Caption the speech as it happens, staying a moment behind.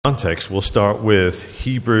Context, we'll start with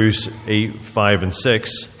Hebrews 8, 5, and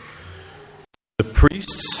 6. The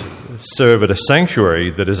priests serve at a sanctuary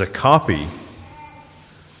that is a copy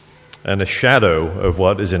and a shadow of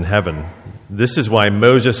what is in heaven. This is why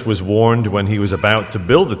Moses was warned when he was about to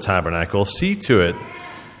build the tabernacle, "See to it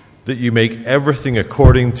that you make everything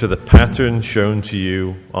according to the pattern shown to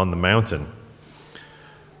you on the mountain."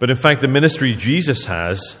 But in fact, the ministry Jesus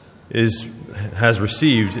has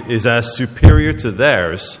received is as superior to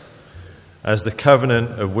theirs as the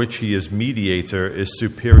covenant of which he is mediator is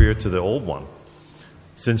superior to the old one,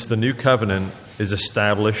 since the new covenant is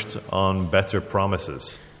established on better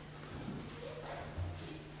promises.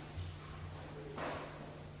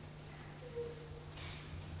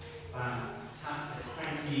 Fantastic.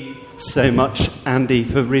 Thank you so much, Andy,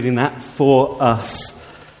 for reading that for us.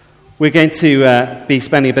 We're going to be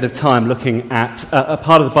spending a bit of time looking at a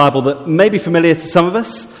part of the Bible that may be familiar to some of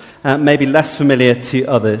us, may be less familiar to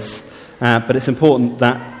others, but it's important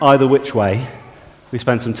that either which way we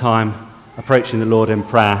spend some time approaching the Lord in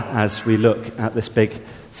prayer as we look at this big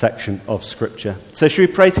section of Scripture. So should we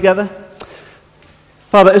pray together?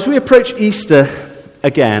 Father, as we approach Easter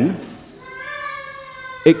again,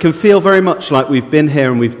 it can feel very much like we've been here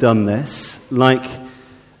and we've done this, like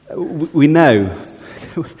we know.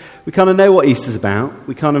 We kind of know what Easter's about.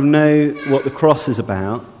 We kind of know what the cross is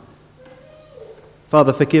about.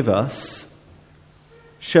 Father, forgive us.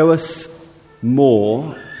 Show us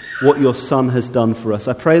more what your Son has done for us.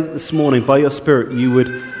 I pray that this morning, by your Spirit, you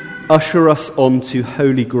would usher us onto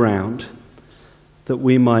holy ground, that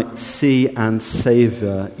we might see and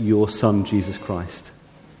savour your Son, Jesus Christ.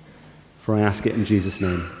 For I ask it in Jesus'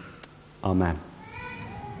 name. Amen.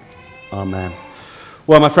 Amen.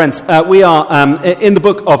 Well, my friends, we are in the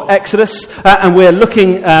book of Exodus, and we're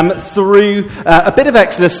looking through a bit of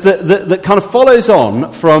Exodus that kind of follows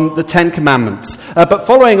on from the Ten Commandments. But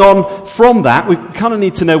following on from that, we kind of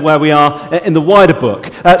need to know where we are in the wider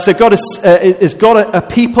book. So God has got a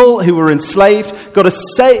people who were enslaved. God has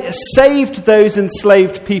saved those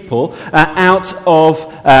enslaved people out of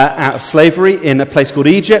slavery in a place called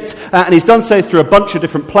Egypt. And he's done so through a bunch of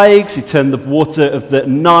different plagues. He turned the water of the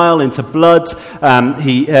Nile into blood.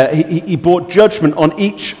 He brought judgment on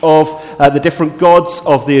each of the different gods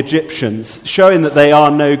of the Egyptians, showing that they are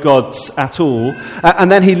no gods at all.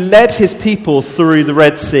 And then he led his people through the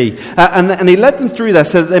Red Sea. And he led them through there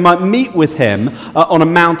so that they might meet with him on a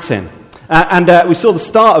mountain. And we saw the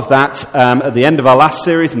start of that at the end of our last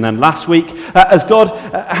series and then last week, as God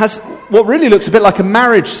has what really looks a bit like a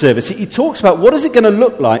marriage service. He talks about what is it going to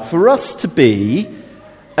look like for us to be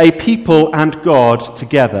a people and God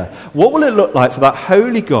together. What will it look like for that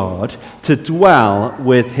holy God to dwell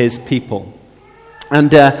with his people?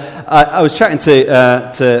 And I was chatting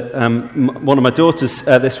to one of my daughters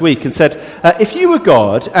this week and said, if you were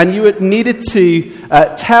God and you needed to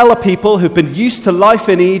tell a people who've been used to life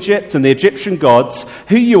in Egypt and the Egyptian gods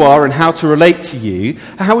who you are and how to relate to you,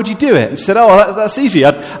 how would you do it? And she said, that's easy.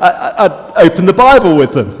 I'd open the Bible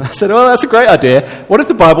with them. I said, that's a great idea. What if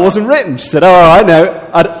the Bible wasn't written? She said, I know.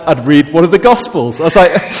 I'd read one of the Gospels. I was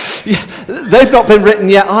like, yeah, they've not been written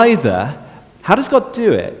yet either. How does God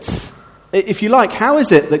do it? If you like, how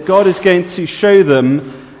is it that God is going to show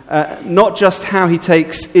them not just how he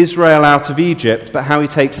takes Israel out of Egypt, but how he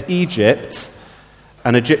takes Egypt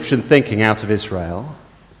and Egyptian thinking out of Israel?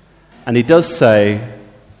 And he does so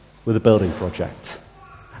with a building project.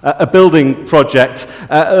 A building project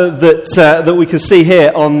that we can see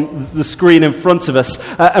here on the screen in front of us.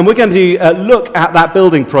 And we're going to look at that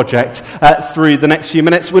building project through the next few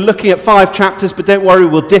minutes. We're looking at 5 chapters, but don't worry,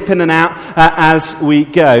 we'll dip in and out as we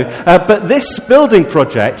go. But this building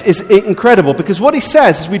project is incredible because what he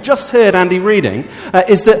says, as we just heard Andy reading,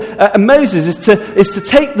 is that Moses is to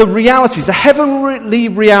take the realities, the heavenly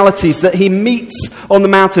realities that he meets on the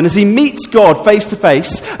mountain. As he meets God face to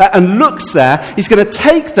face and looks there, he's going to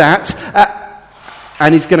take that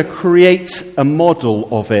and he's going to create a model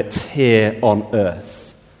of it here on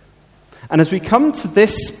earth. And as we come to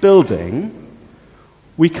this building,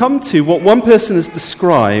 we come to what one person has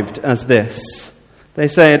described as this. They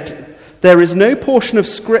said, "There is no portion of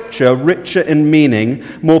Scripture richer in meaning,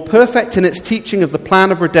 more perfect in its teaching of the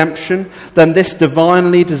plan of redemption than this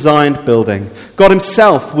divinely designed building. God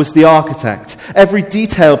himself was the architect. Every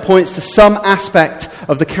detail points to some aspect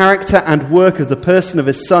of the character and work of the person of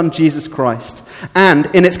his Son, Jesus Christ. And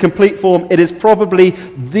in its complete form, it is probably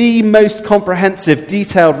the most comprehensive,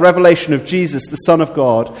 detailed revelation of Jesus, the Son of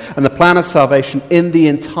God, and the plan of salvation in the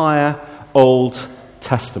entire Old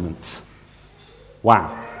Testament." Wow.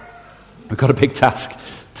 We've got a big task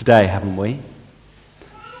today, haven't we?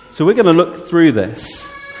 So we're going to look through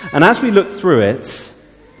this. And as we look through it,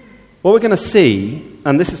 what we're going to see,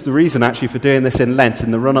 and this is the reason actually for doing this in Lent,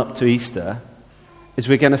 in the run-up to Easter, is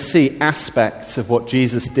we're going to see aspects of what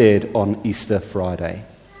Jesus did on Easter Friday.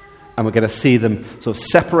 And we're going to see them sort of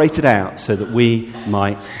separated out so that we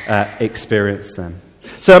might experience them.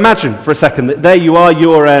 So imagine for a second that there you are,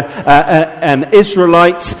 you're an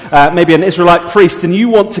Israelite, maybe an Israelite priest, and you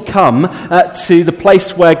want to come to the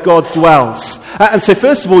place where God dwells. And so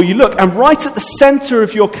first of all, you look, and right at the center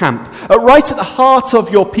of your camp, right at the heart of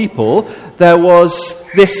your people, there was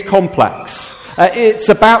this complex. It's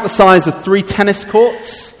about the size of 3 tennis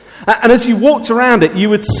courts. And as you walked around it, you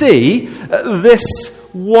would see this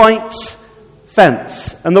white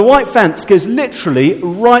fence. And the white fence goes literally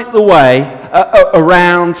right the way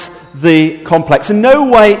around the complex. And no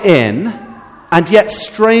way in, and yet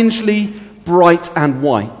strangely bright and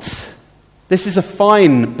white. This is a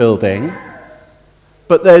fine building,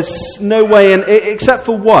 but there's no way in except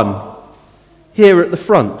for one, here at the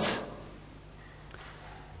front.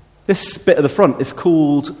 This bit of the front is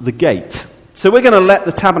called the gate. So we're going to let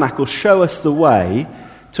the tabernacle show us the way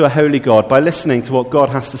to a holy God by listening to what God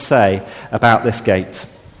has to say about this gate.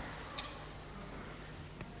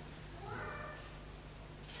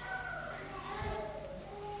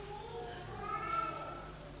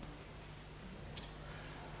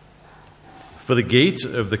 For the gate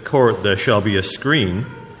of the court there shall be a screen,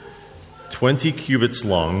 20 cubits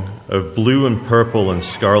long, of blue and purple and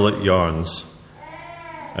scarlet yarns,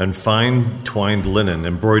 and fine twined linen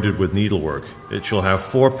embroidered with needlework. It shall have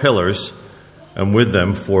 4 pillars, and with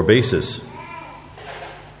them 4 bases.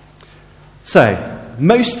 So,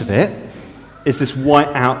 most of it is this white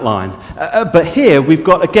outline. But here we've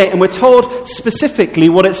got a gate, and we're told specifically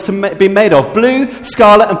what it's to be made of. Blue,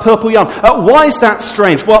 scarlet, and purple yarn. Why is that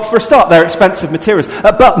strange? Well, for a start, they're expensive materials.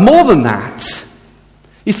 But more than that,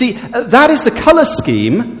 you see, that is the colour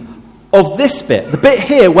scheme of this bit. The bit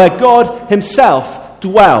here where God himself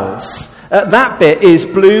dwells. That bit is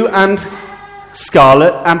blue and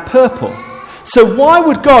scarlet and purple. So why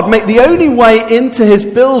would God make the only way into his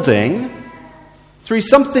building through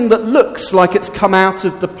something that looks like it's come out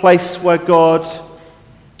of the place where God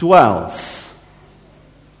dwells?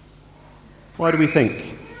 Why do we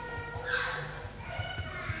think?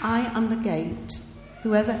 I am the gate.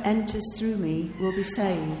 Whoever enters through me will be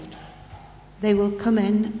saved. They will come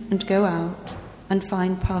in and go out and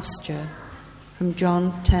find pasture. From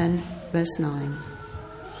John 10, verse 9.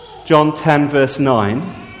 John 10, verse 9.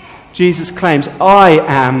 Jesus claims, I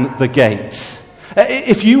am the gate.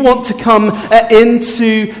 If you want to come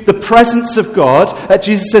into the presence of God,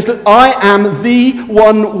 Jesus says, look, I am the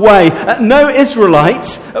one way. No Israelite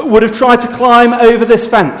would have tried to climb over this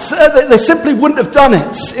fence. They simply wouldn't have done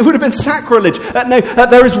it. It would have been sacrilege. No,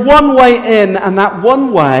 there is one way in, and that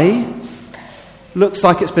one way looks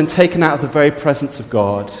like it's been taken out of the very presence of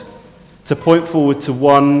God to point forward to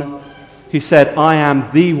one who said, I am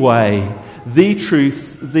the way, the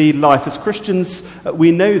truth, the life. As Christians,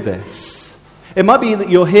 we know this. It might be that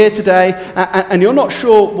you're here today and you're not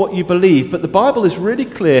sure what you believe, but the Bible is really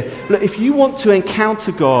clear. Look, if you want to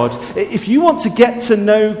encounter God, if you want to get to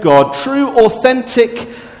know God, true, authentic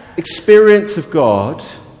experience of God,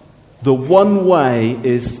 the one way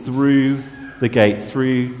is through the gate,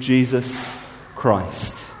 through Jesus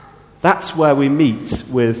Christ. That's where we meet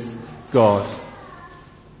with God.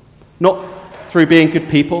 Not through being good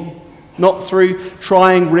people, not through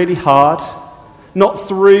trying really hard, not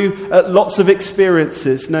through lots of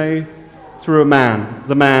experiences, no, through a man,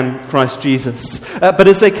 the man Christ Jesus. But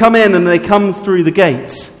as they come in and they come through the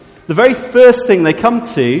gates, the very first thing they come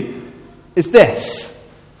to is this.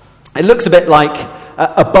 It looks a bit like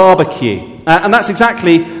a barbecue. And that's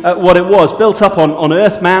exactly what it was. Built up on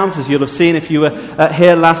earth mounds, as you'll have seen if you were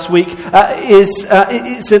here last week,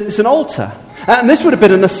 it's an altar. And this would have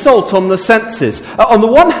been an assault on the senses. On the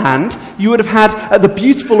one hand, you would have had the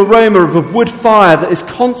beautiful aroma of a wood fire that is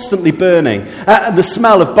constantly burning, the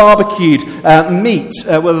smell of barbecued meat,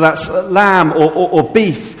 whether that's lamb or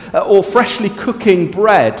beef, or freshly cooking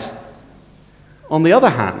bread. On the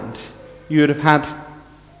other hand, you would have had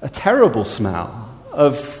a terrible smell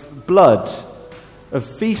of blood, of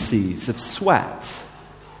feces, of sweat.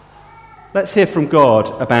 Let's hear from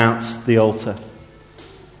God about the altar.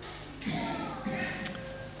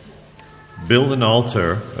 Build an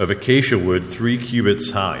altar of acacia wood 3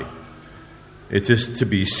 cubits high. It is to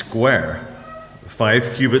be square,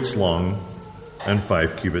 5 cubits long and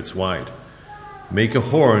 5 cubits wide. Make a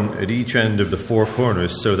horn at each end of the 4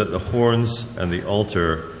 corners so that the horns and the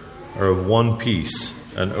altar are of one piece,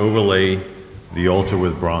 and overlay the altar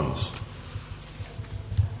with bronze.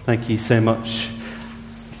 Thank you so much.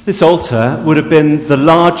 This altar would have been the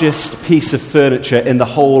largest piece of furniture in the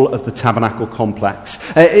whole of the tabernacle complex.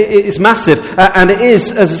 It's massive, and it is,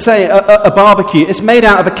 as I say, a barbecue. It's made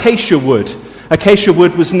out of acacia wood. Acacia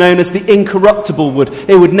wood was known as the incorruptible wood.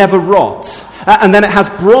 It would never rot. And then it has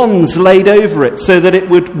bronze laid over it so that it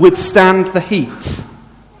would withstand the heat.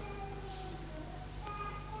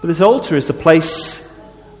 But this altar is the place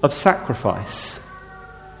of sacrifice.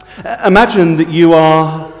 Imagine that you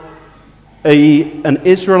are an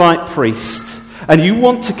Israelite priest and you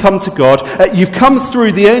want to come to God. You've come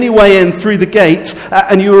through the only way in, through the gate,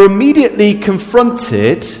 and you're immediately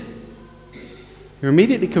confronted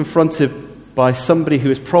by somebody who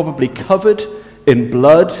is probably covered in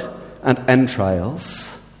blood and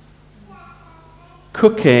entrails,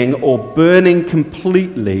 cooking or burning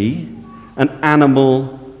completely an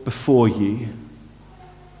animal before you.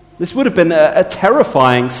 This would have been a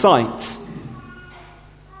terrifying sight.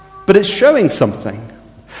 But it's showing something.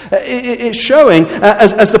 It's showing,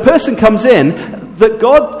 as the person comes in, that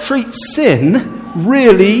God treats sin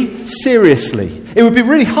really seriously. It would be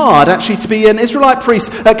really hard, actually, to be an Israelite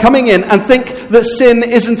priest coming in and think that sin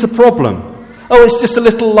isn't a problem. Oh, it's just a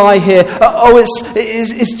little lie here. Oh,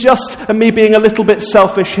 it's just me being a little bit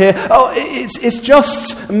selfish here. Oh, it's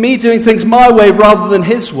just me doing things my way rather than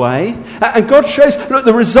his way. And God shows, look,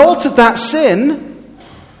 the result of that sin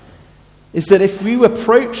is that if we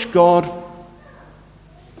approach God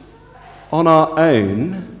on our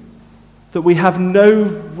own, that we have no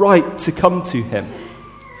right to come to him.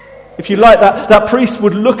 If you like, that priest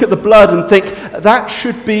would look at the blood and think, that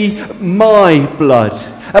should be my blood.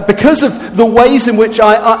 Because of the ways in which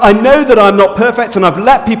I know that I'm not perfect and I've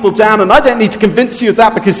let people down, and I don't need to convince you of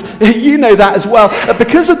that because you know that as well.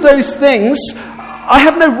 Because of those things, I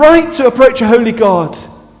have no right to approach a holy God.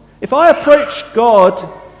 If I approach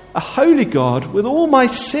God, a holy God, with all my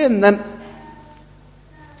sin, then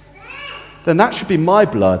that should be my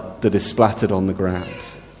blood that is splattered on the ground.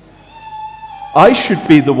 I should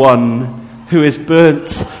be the one who is burnt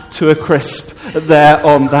to a crisp there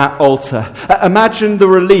on that altar. Imagine the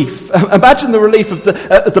relief. Imagine the relief of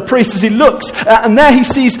the priest as he looks, and there he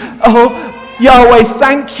sees, oh, Yahweh,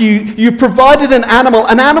 thank you. You provided an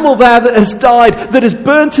animal there that has died, that is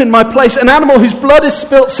burnt in my place, an animal whose blood is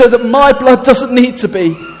spilt so that my blood doesn't need to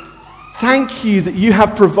be. Thank you that you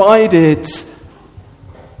have provided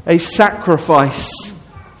a sacrifice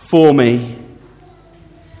for me.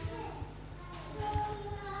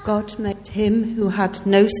 God made him who had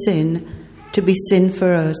no sin to be sin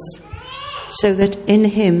for us, so that in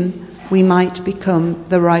him we might become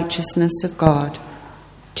the righteousness of God.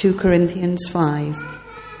 2 Corinthians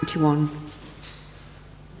 5:21.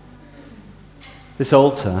 This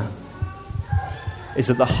altar is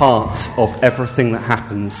at the heart of everything that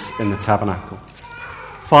happens in the tabernacle.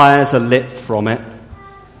 Fires are lit from it.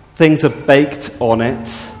 Things are baked on it.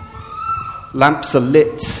 Lamps are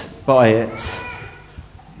lit by it.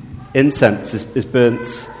 Incense is burnt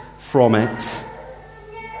from it.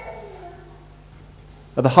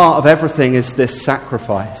 At the heart of everything is this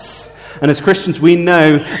sacrifice. And as Christians, we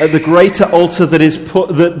know the greater altar that is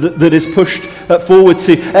pushed forward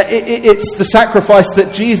to, it's the sacrifice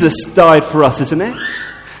that Jesus died for us, isn't it?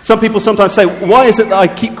 Some people sometimes say, why is it that I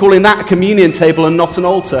keep calling that a communion table and not an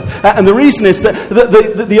altar? And the reason is that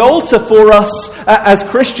the altar for us as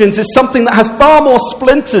Christians is something that has far more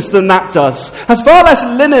splinters than that does, has far less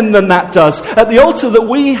linen than that does. The altar that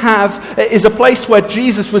we have is a place where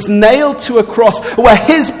Jesus was nailed to a cross, where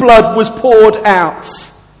his blood was poured out,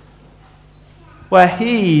 where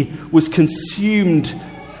he was consumed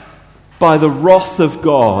by the wrath of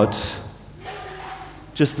God,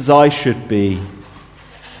 just as I should be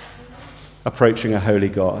approaching a holy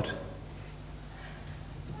God.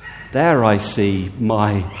 There I see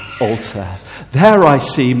my altar. There I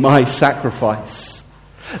see my sacrifice.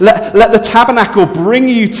 Let the tabernacle bring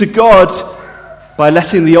you to God by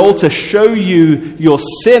letting the altar show you your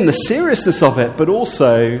sin, the seriousness of it, but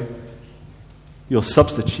also your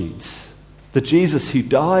substitute, the Jesus who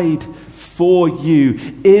died for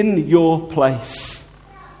you in your place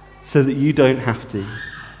so that you don't have to.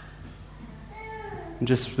 And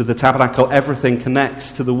just with the tabernacle, everything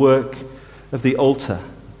connects to the work of the altar.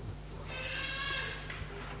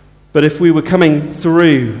 But if we were coming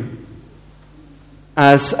through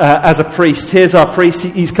as a priest, here's our priest,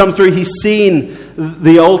 he's come through, he's seen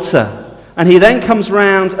the altar, and he then comes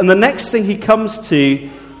round, and the next thing he comes to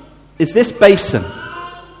is this basin.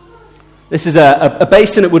 This is a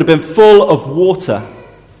basin that would have been full of water.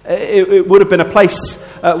 It would have been a place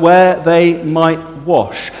where they might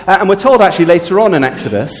wash. And we're told actually later on in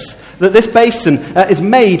Exodus that this basin is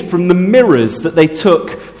made from the mirrors that they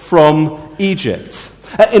took from Egypt.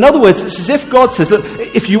 In other words, it's as if God says, look,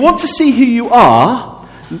 if you want to see who you are,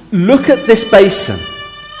 look at this basin.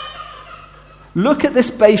 Look at this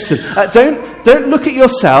basin. Don't look at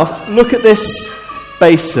yourself, look at this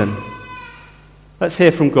basin. Let's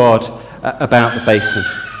hear from God about the basin.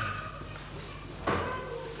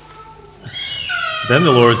 Then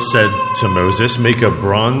the Lord said to Moses, "Make a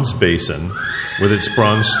bronze basin with its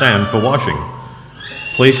bronze stand for washing.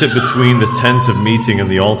 Place it between the tent of meeting and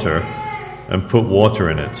the altar, and put water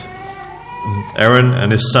in it. Aaron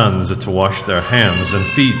and his sons are to wash their hands and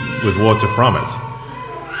feet with water from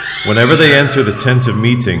it. Whenever they enter the tent of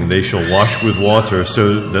meeting, they shall wash with water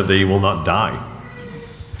so that they will not die.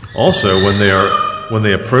 Also, when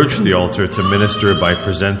they approach the altar to minister by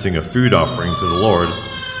presenting a food offering to the Lord,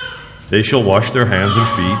 they shall wash their hands and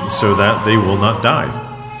feet so that they will not die.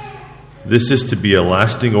 This is to be a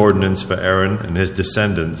lasting ordinance for Aaron and his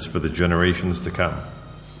descendants for the generations to come."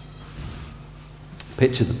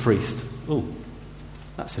 Picture the priest. Oh,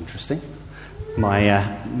 that's interesting.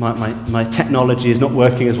 My technology is not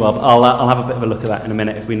working as well, but I'll have a bit of a look at that in a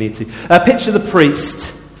minute if we need to. Picture the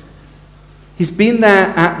priest. He's been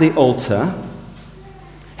there at the altar.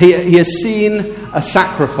 He has seen a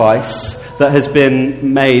sacrifice that has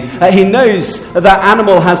been made. He knows that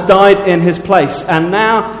animal has died in his place, and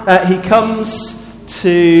now he comes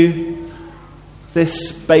to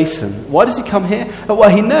this basin. Why does he come here? Well,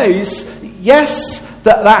 he knows, yes,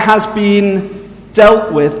 that has been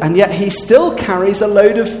dealt with, and yet he still carries a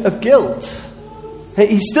load of guilt.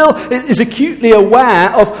 He still is acutely aware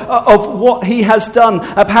of what he has done.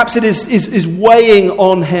 Perhaps it is weighing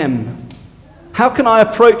on him. How can I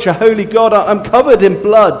approach a holy God? I'm covered in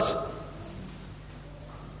blood.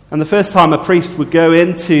 And the first time a priest would go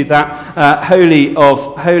into that Holy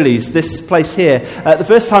of Holies, this place here, the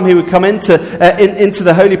first time he would come into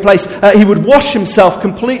the holy place, he would wash himself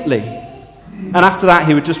completely. And after that,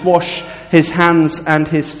 he would just wash his hands and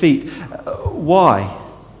his feet. Why?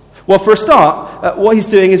 Well, for a start, what he's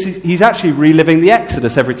doing is he's actually reliving the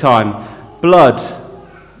Exodus every time. Blood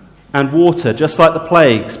and water, just like the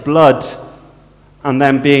plagues. Blood and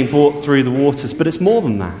then being brought through the waters. But it's more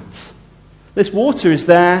than that. This water is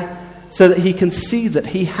there so that he can see that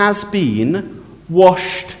he has been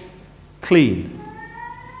washed clean.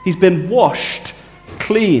 He's been washed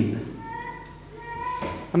clean.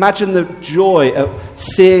 Imagine the joy of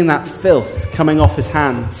seeing that filth coming off his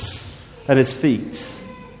hands and his feet.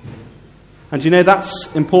 And you know,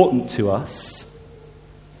 that's important to us.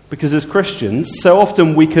 Because as Christians, so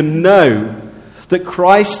often we can know that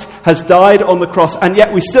Christ has died on the cross, and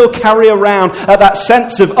yet we still carry around that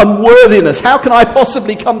sense of unworthiness. How can I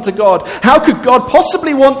possibly come to God? How could God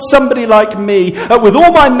possibly want somebody like me with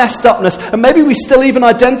all my messed upness? And maybe we still even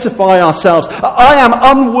identify ourselves. I am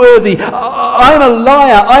unworthy. I am a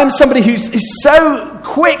liar. I am somebody who's so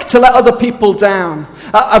quick to let other people down.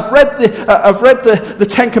 I've read the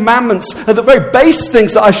Ten Commandments, the very base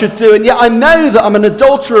things that I should do, and yet I know that I'm an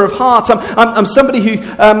adulterer of heart. I'm somebody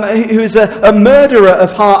who is a murderer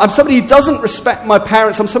of heart. I'm somebody who doesn't respect my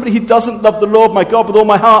parents. I'm somebody who doesn't love the Lord my God with all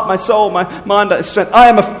my heart, my soul, my mind, and strength. I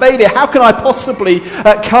am a failure. How can I possibly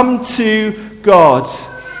come to God?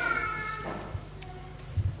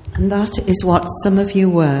 And that is what some of you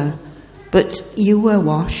were. But you were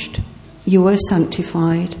washed, you were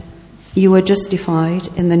sanctified, you were justified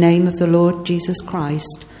in the name of the Lord Jesus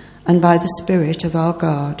Christ and by the Spirit of our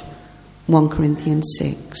God. 1 Corinthians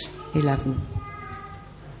 6:11.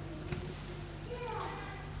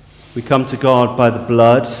 We come to God by the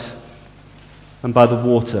blood and by the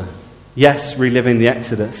water. Yes, reliving the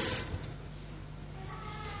Exodus.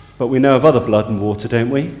 But we know of other blood and water, don't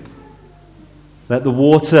we? Let the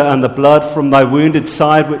water and the blood from thy wounded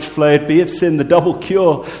side which flowed be of sin the double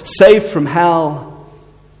cure, saved from hell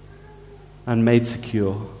and made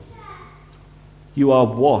secure. You are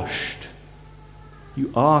washed.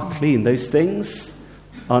 You are clean. Those things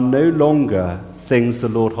are no longer things the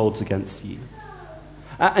Lord holds against you.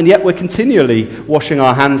 And yet we're continually washing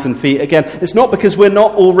our hands and feet again. It's not because we're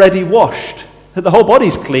not already washed. The whole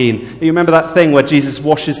body's clean. You remember that thing where Jesus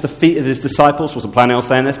washes the feet of his disciples? Wasn't planning on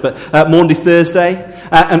saying this, but Maundy Thursday.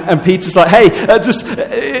 And Peter's like, hey, just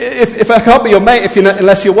if I can't be your mate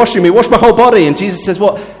unless you're washing me, wash my whole body. And Jesus says,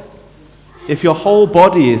 what? If your whole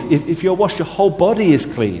body is, if you're washed, your whole body is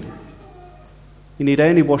clean. You need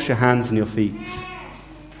only wash your hands and your feet.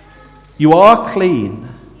 You are clean.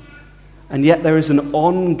 And yet there is an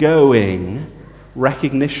ongoing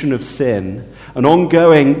recognition of sin, an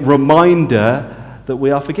ongoing reminder that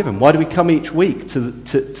we are forgiven. Why do we come each week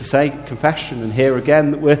to say confession and hear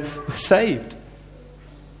again that we're saved?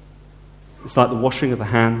 It's like the washing of the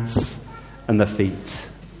hands and the feet.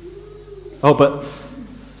 Oh, but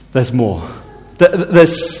there's more.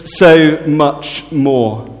 There's so much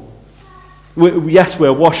more. Yes,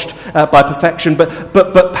 we're washed by perfection,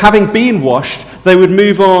 but having been washed, they would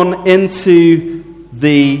move on into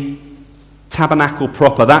the tabernacle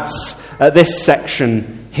proper. That's this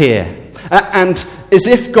section here. And as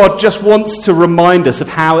if God just wants to remind us of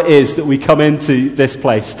how it is that we come into this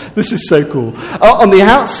place. This is so cool. On the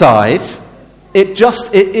outside, it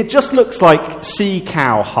just looks like sea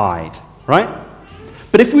cow hide, right?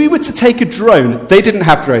 But if we were to take a drone, they didn't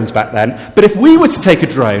have drones back then, but if we were to take a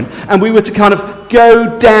drone and we were to kind of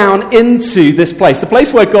go down into this place, the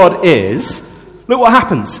place where God is, look what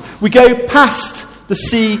happens. We go past the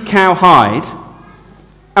sea cow hide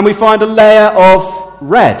and we find a layer of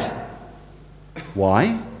red.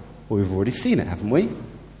 Why? Well, we've already seen it, haven't we?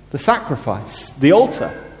 The sacrifice, the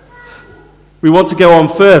altar. We want to go on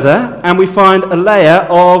further and we find a layer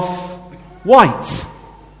of white.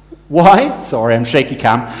 Why? Sorry, I'm shaky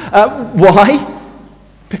cam. Why?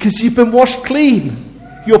 Because you've been washed clean.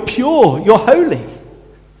 You're pure. You're holy.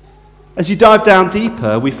 As you dive down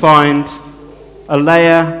deeper, we find a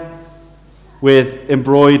layer with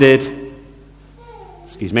embroidered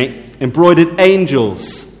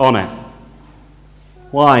angels on it.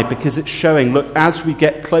 Why? Because it's showing, look, as we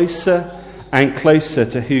get closer and closer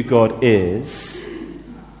to who God is,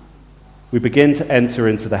 we begin to enter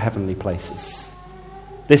into the heavenly places.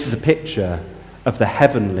 This is a picture of the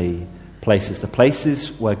heavenly places, the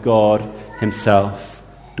places where God himself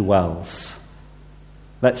dwells.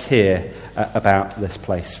 Let's hear about this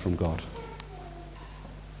place from God.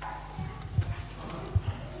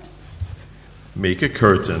 Make a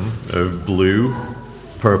curtain of blue,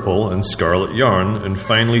 purple, and scarlet yarn and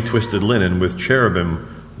finely twisted linen with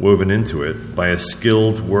cherubim woven into it by a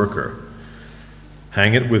skilled worker.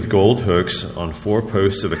 Hang it with gold hooks on 4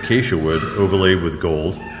 posts of acacia wood overlaid with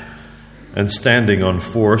gold and standing on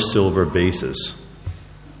 4 silver bases.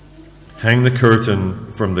 Hang the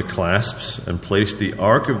curtain from the clasps and place the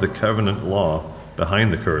Ark of the Covenant law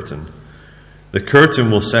behind the curtain. The curtain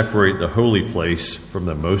will separate the holy place from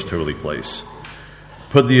the most holy place.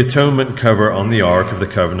 Put the atonement cover on the Ark of the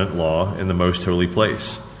Covenant law in the most holy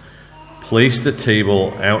place. Place the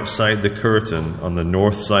table outside the curtain on the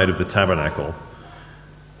north side of the tabernacle,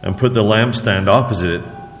 and put the lampstand opposite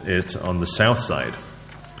it on the south side.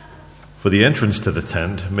 For the entrance to the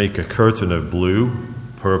tent, make a curtain of blue,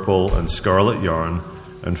 purple, and scarlet yarn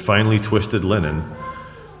and finely twisted linen,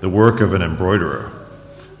 the work of an embroiderer.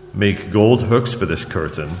 Make gold hooks for this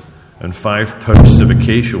curtain and 5 posts of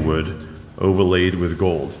acacia wood overlaid with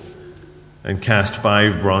gold, and cast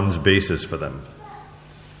 5 bronze bases for them.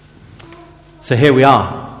 So here we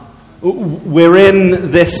are. We're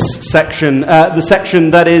in this section, the section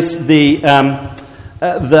that is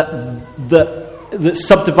that's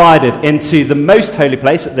subdivided into the most holy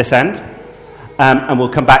place at this end, and we'll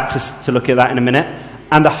come back to look at that in a minute,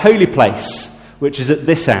 and the holy place, which is at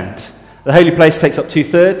this end. The holy place takes up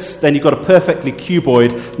 2/3. Then you've got a perfectly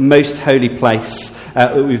cuboid, most holy place.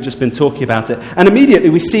 We've just been talking about it. And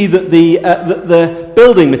immediately we see that the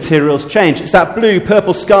building materials change. It's that blue,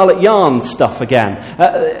 purple, scarlet yarn stuff again.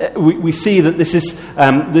 We see that this is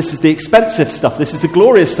the expensive stuff. This is the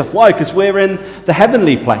glorious stuff. Why? Because we're in the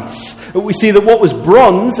heavenly place. We see that what was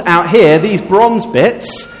bronze out here, these bronze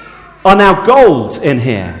bits, are now gold in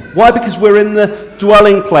here. Why? Because we're in the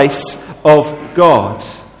dwelling place of God.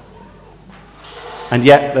 And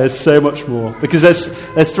yet there's so much more. Because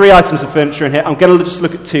there's 3 items of furniture in here. I'm going to just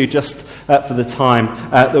look at 2 just for the time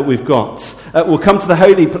that we've got. We'll come to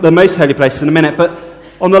the most holy place in a minute. But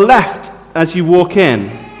on the left, as you walk in,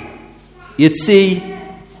 you'd see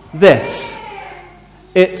this.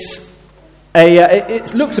 It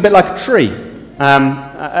looks a bit like a tree.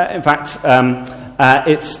 In fact,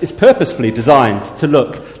 it's purposefully designed to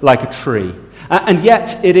look like a tree. And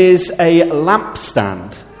yet it is a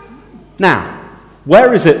lampstand. Now,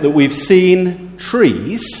 where is it that we've seen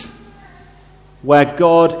trees where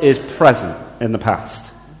God is present in the past?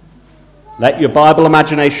 Let your Bible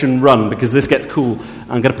imagination run, because this gets cool.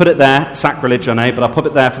 I'm going to put it there. Sacrilege, I know, but I'll put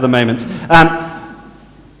it there for the moment.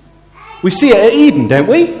 We see it at Eden, don't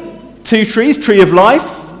we? 2 trees, tree of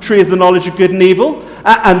life, tree of the knowledge of good and evil,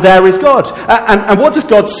 and there is God. And what does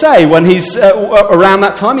God say when he's around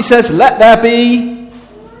that time? He says, let there be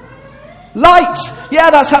light. Yeah,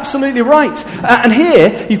 that's absolutely right. And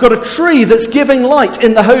here you've got a tree that's giving light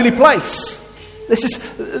in the holy place.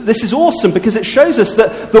 This is awesome, because it shows us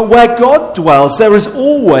that where God dwells, there is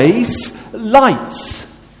always light.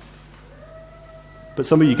 But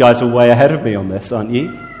some of you guys are way ahead of me on this, aren't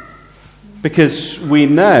you? Because we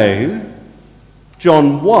know,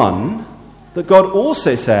 John 1, that God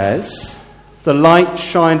also says The light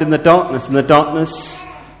shined in the darkness, and the darkness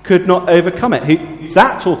could not overcome it. Who's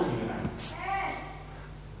that talking about?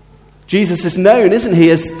 Jesus is known, isn't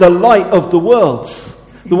he, as the light of the world.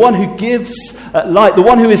 The one who gives light. The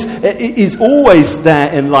one who is always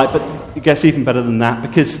there in light. But it gets even better than that,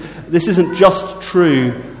 because this isn't just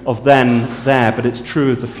true of then, there, but it's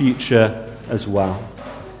true of the future as well.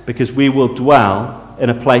 Because we will dwell in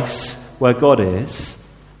a place where God is,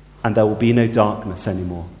 and there will be no darkness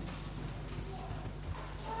anymore.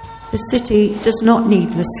 The city does not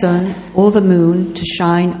need the sun or the moon to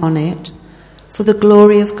shine on it, for the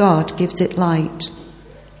glory of God gives it light,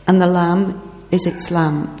 and the Lamb is its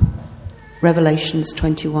lamp. Revelations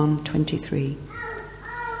 21:23.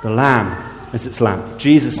 The Lamb is its lamp.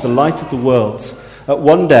 Jesus, the light of the world.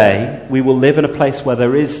 One day we will live in a place where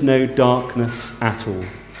there is no darkness at all.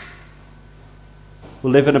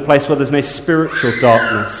 We'll live in a place where there's no spiritual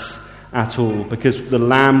darkness at all, because the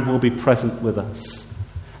Lamb will be present with us.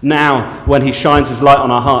 Now, when he shines his light on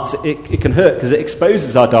our hearts, it can hurt, because it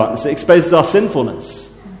exposes our darkness, it exposes our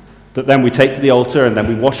sinfulness, that then we take to the altar and then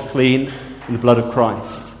we wash clean in the blood of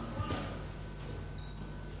Christ.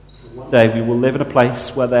 One day we will live in a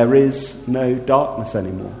place where there is no darkness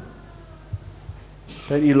anymore.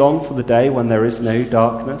 Don't you long for the day when there is no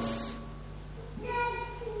darkness?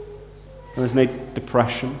 There is no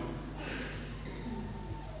depression.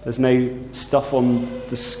 There's no stuff on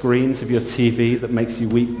the screens of your TV that makes you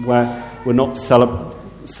weep, where we're not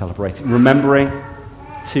celebrating, remembering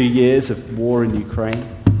 2 years of war in Ukraine,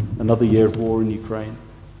 another year of war in Ukraine,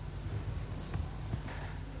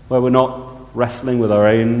 where we're not wrestling with our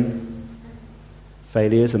own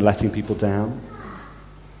failures and letting people down.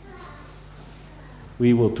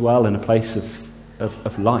 We will dwell in a place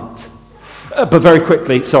of light. But very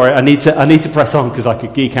quickly, sorry, I need to press on, because I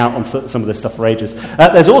could geek out on some of this stuff for ages.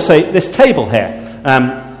 There's also this table here.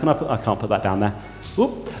 I can't put that down there.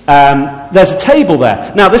 There's a table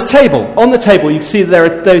there. Now, this table, on the table, you can see there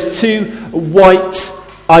are those 2 white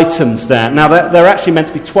items there. Now, there are actually meant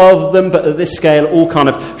to be 12 of them, but at this scale, it all kind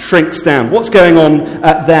of shrinks down. What's going on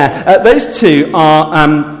there? Those 2 are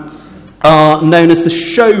known as the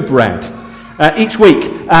showbread. Each week,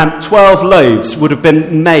 12 loaves would have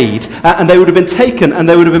been made, and they would have been taken and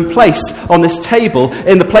they would have been placed on this table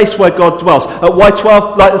in the place where God dwells. Why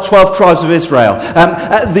 12? Like the 12 tribes of Israel.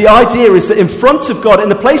 The idea is that in front of God, in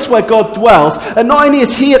the place where God dwells, not only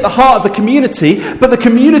is he at the heart of the community, but the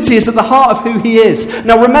community is at the heart of who he is.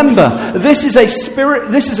 Now remember, this is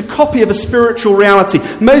a copy of a spiritual reality.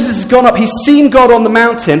 Moses has gone up, he's seen God on the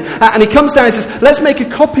mountain, and he comes down and says, let's make a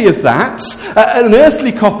copy of that, an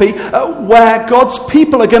earthly copy, where God's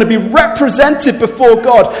people are going to be represented before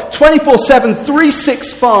God 24/7,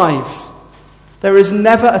 365. There is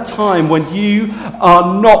never a time when you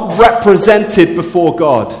are not represented before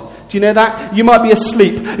God. Do you know that? You might be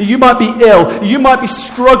asleep, you might be ill, you might be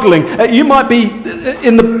struggling, you might be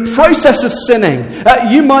in the process of sinning,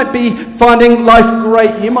 you might be finding life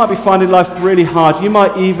great, you might be finding life really hard, you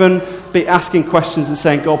might even be asking questions and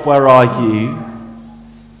saying, God, where are you?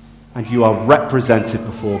 And you are represented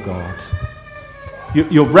before God.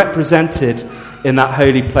 You're represented in that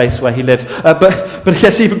holy place where he lives. But it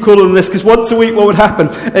gets even cooler than this, because once a week what would happen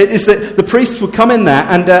is that the priests would come in there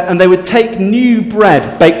and they would take new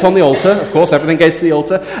bread baked on the altar. Of course, everything goes to the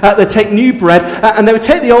altar. They'd take new bread, and they would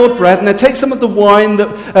take the old bread, and they'd take some of the wine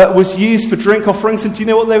that was used for drink offerings, and do you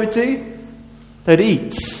know what they would do? They'd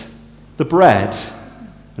eat the bread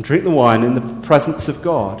and drink the wine in the presence of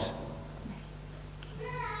God.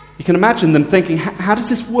 You can imagine them thinking, how does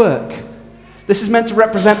this work? This is meant to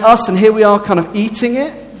represent us, and here we are kind of eating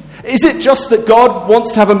it. Is it just that God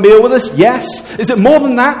wants to have a meal with us? Yes. Is it more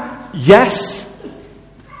than that? Yes.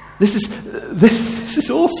 This is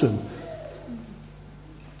awesome.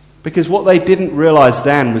 Because what they didn't realize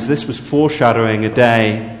then was this was foreshadowing a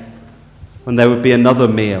day when there would be another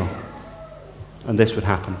meal, and this would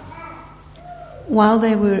happen. While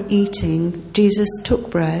they were eating, Jesus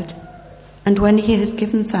took bread, and when he had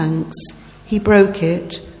given thanks, he broke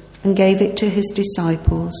it and gave it to his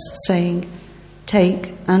disciples, saying,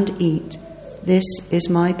 "Take and eat. This is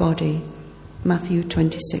my body." Matthew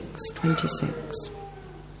 26:26.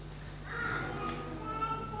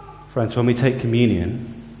 Friends, when we take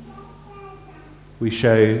communion, we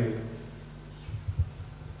show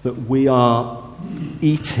that we are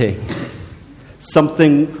eating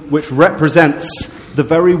something which represents the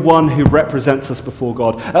very one who represents us before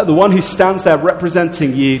God. The one who stands there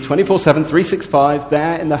representing you 24/7, 365,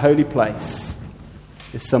 there in the holy place,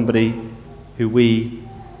 is somebody who we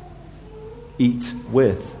eat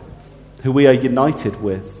with, who we are united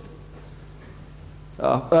with.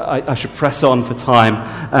 I should press on for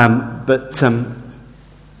time, but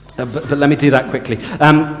let me do that quickly.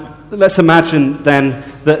 Let's imagine then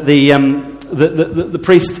that the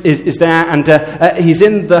priest is there, and he's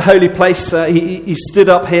in the holy place. He stood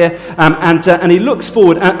up here, and he looks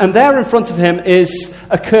forward, and there in front of him is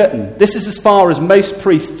a curtain. This is as far as most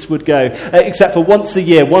priests would go, except for once a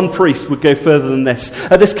year, one priest would go further than this.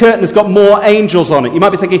 This curtain has got more angels on it. You might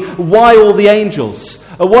be thinking, why all the angels?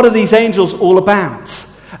 What are these angels all about?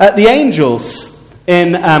 The angels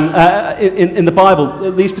in the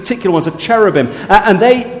Bible, these particular ones are cherubim, and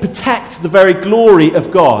they protect the very glory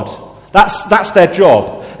of God. That's their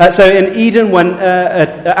job. So in Eden, when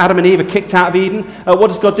Adam and Eve are kicked out of Eden, what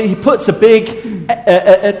does God do? He puts a big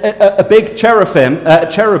cherubim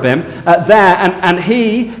there, and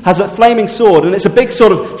he has a flaming sword, and it's a big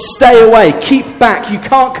sort of stay away, keep back, you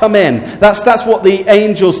can't come in. That's what the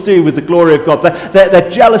angels do with the glory of God. They're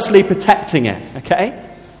jealously protecting it. Okay,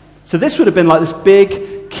 so this would have been like this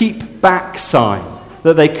big keep back sign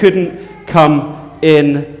that they couldn't come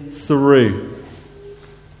in through.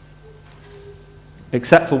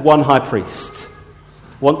 Except for one high priest,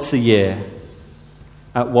 once a year,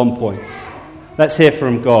 at one point. Let's hear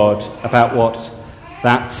from God about what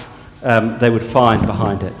that they would find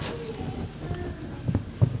behind it.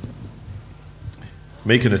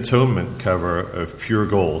 Make an atonement cover of pure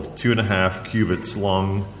gold, 2.5 cubits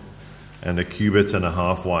long and 1.5 cubits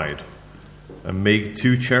wide. And make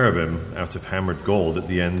 2 cherubim out of hammered gold at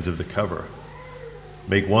the ends of the cover.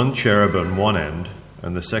 Make 1 cherub on one end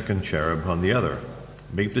and the second cherub on the other.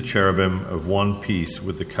 Make the cherubim of one piece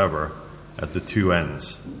with the cover at the 2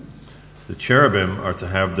 ends. The cherubim are to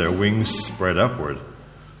have their wings spread upward,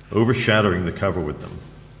 overshadowing the cover with them.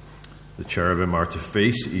 The cherubim are to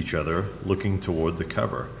face each other, looking toward the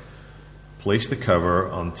cover. Place the cover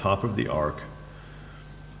on top of the ark,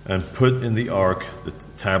 and put in the ark the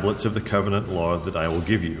tablets of the covenant law that I will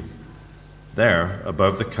give you. There,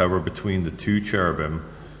 above the cover between the 2 cherubim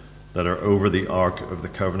that are over the ark of the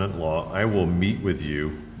covenant law, I will meet with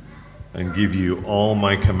you and give you all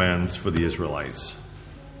my commands for the Israelites.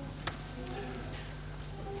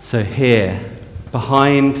 So here,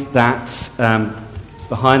 behind that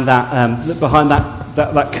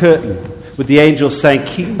curtain, with the angels saying,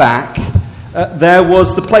 "Keep back," there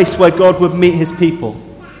was the place where God would meet His people.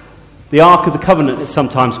 The Ark of the Covenant, it's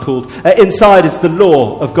sometimes called. Inside is the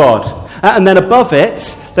law of God, and then above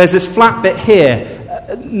it, there's this flat bit here,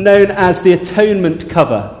 known as the atonement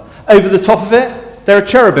cover. Over the top of it, there are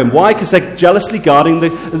cherubim. Why? Because they're jealously guarding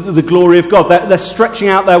the glory of God. They're stretching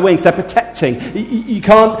out their wings. They're protecting. You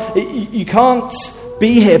can't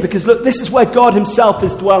be here because, look, this is where God Himself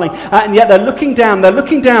is dwelling. And yet they're looking down. They're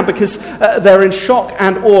looking down because they're in shock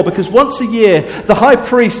and awe. Because once a year, the high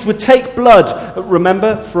priest would take blood,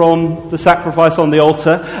 remember, from the sacrifice on the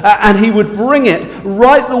altar, and he would bring it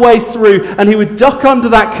right the way through, and he would duck under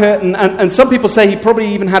that curtain. And some people say he probably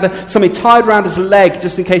even had something tied around his leg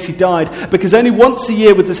just in case he died, because only once a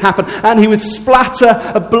year would this happen. And he would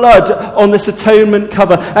splatter blood on this atonement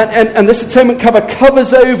cover. And this atonement cover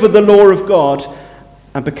covers over the law of God.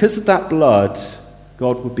 And because of that blood,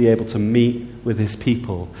 God would be able to meet with His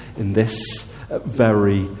people in this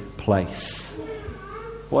very place.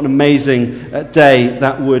 What an amazing day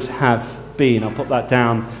that would have been. I'll put that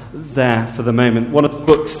down there for the moment. One of the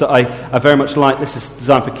books that I very much like, this is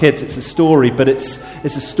designed for kids, it's a story, but it's a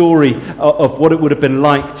story of what it would have been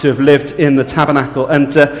like to have lived in the tabernacle.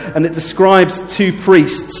 And it describes 2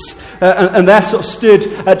 priests, and they're sort of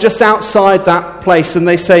stood just outside that place, and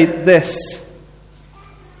they say this: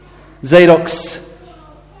 Zadok's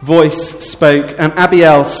voice spoke, and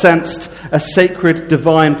Abiel sensed a sacred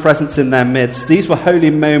divine presence in their midst. These were holy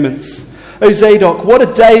moments. O Zadok, what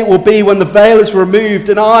a day it will be when the veil is removed,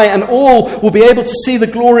 and I and all will be able to see the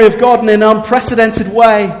glory of God in an unprecedented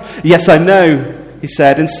way. Yes, I know, he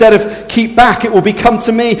said. Instead of keep back, it will be come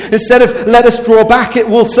to me. Instead of let us draw back, it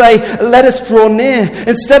will say let us draw near.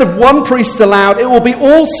 Instead of one priest allowed, it will be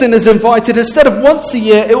all sinners invited. Instead of once a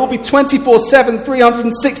year, it will be 24/7,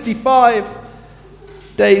 365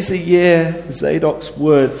 days a year. Zadok's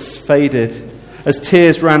words faded as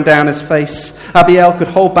tears ran down his face. Abiel could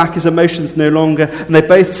hold back his emotions no longer, and they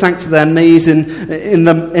both sank to their knees in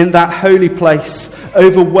that holy place,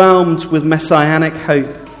 overwhelmed with messianic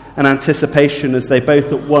hope and anticipation, as they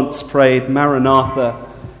both at once prayed, "Maranatha,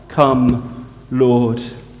 come, Lord."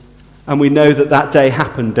 And we know that day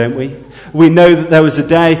happened, don't we? We know that there was a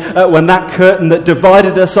day when that curtain that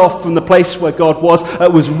divided us off from the place where God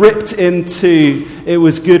was ripped in two. It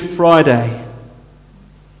was Good Friday.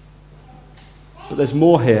 But there's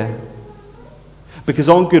more here. Because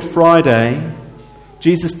on Good Friday,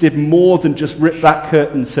 Jesus did more than just rip that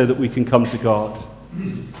curtain so that we can come to God.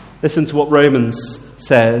 Listen to what Romans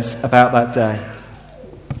says about that day.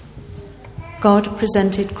 God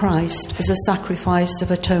presented Christ as a sacrifice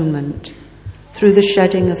of atonement through the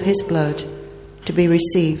shedding of his blood to be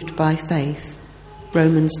received by faith.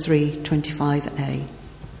 Romans 3:25a.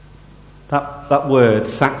 That word,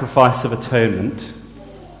 sacrifice of atonement,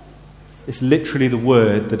 is literally the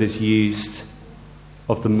word that is used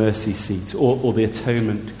of the mercy seat or the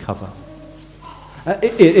atonement cover.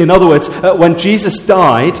 In other words, when Jesus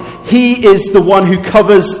died, he is the one who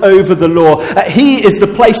covers over the law. He is the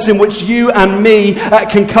place in which you and me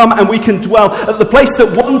can come and we can dwell. The place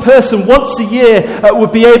that one person once a year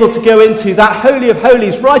would be able to go into, that Holy of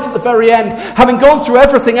Holies, right at the very end, having gone through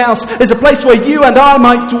everything else, is a place where you and I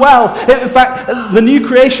might dwell. In fact, the new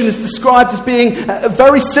creation is described as being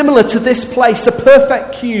very similar to this place, a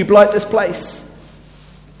perfect cube like this place.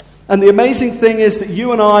 And the amazing thing is that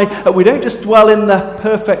you and I, we don't just dwell in the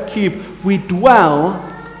perfect cube, we dwell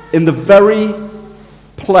in the very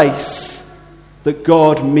place that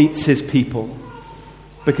God meets his people.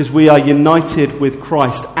 Because we are united with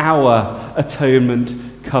Christ, our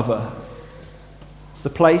atonement cover. The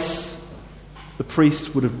place the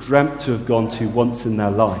priests would have dreamt to have gone to once in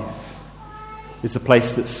their life is the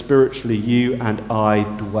place that spiritually you and I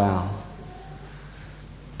dwell.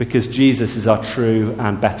 Because Jesus is our true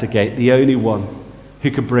and better gate, the only one who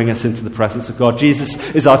can bring us into the presence of God.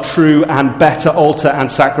 Jesus is our true and better altar and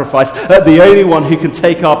sacrifice, the only one who can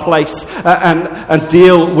take our place and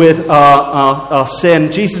deal with our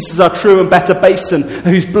sin. Jesus is our true and better basin,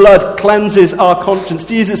 whose blood cleanses our conscience.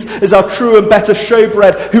 Jesus is our true and better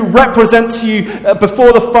showbread, who represents you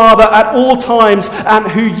before the Father at all times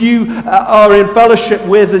and who you are in fellowship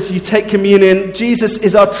with as you take communion. Jesus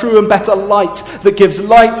is our true and better light that gives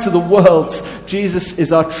light to the world. Jesus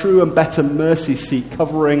is our true and better mercy seat,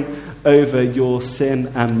 covering over your sin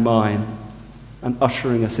and mine and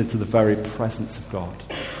ushering us into the very presence of God.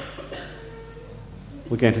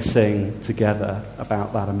 We're going to sing together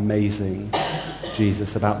about that amazing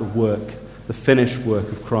Jesus, about the work, the finished work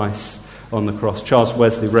of Christ on the cross. Charles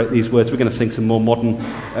Wesley wrote these words. We're going to sing some more modern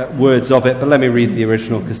words of it, but let me read the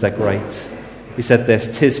original because they're great. He said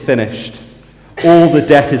this: "'Tis finished. All the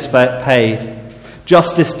debt is paid.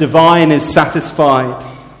 Justice divine is satisfied.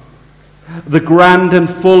 The grand and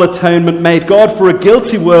full atonement made. God for a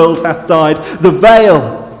guilty world hath died. The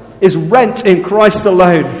veil is rent in Christ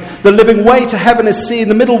alone. The living way to heaven is seen.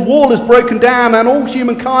 The middle wall is broken down and all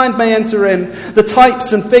humankind may enter in. The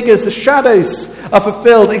types and figures, the shadows are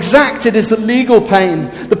fulfilled. Exacted is the legal pain.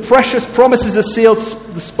 The precious promises are sealed.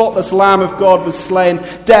 The spotless Lamb of God was slain.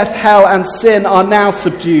 Death, hell and sin are now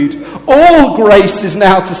subdued. All grace is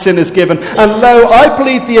now to sinners given. And lo, I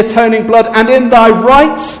plead the atoning blood, and in thy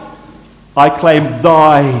right I claim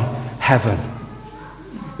thy heaven.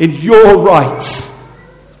 In your right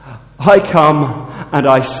I come and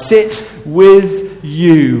I sit with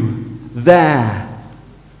you there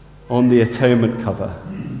on the atonement cover.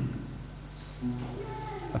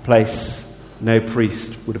 A place no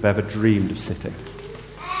priest would have ever dreamed of sitting.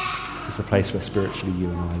 It's a place where spiritually you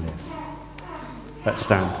and I live. Let's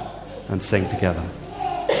stand and sing together.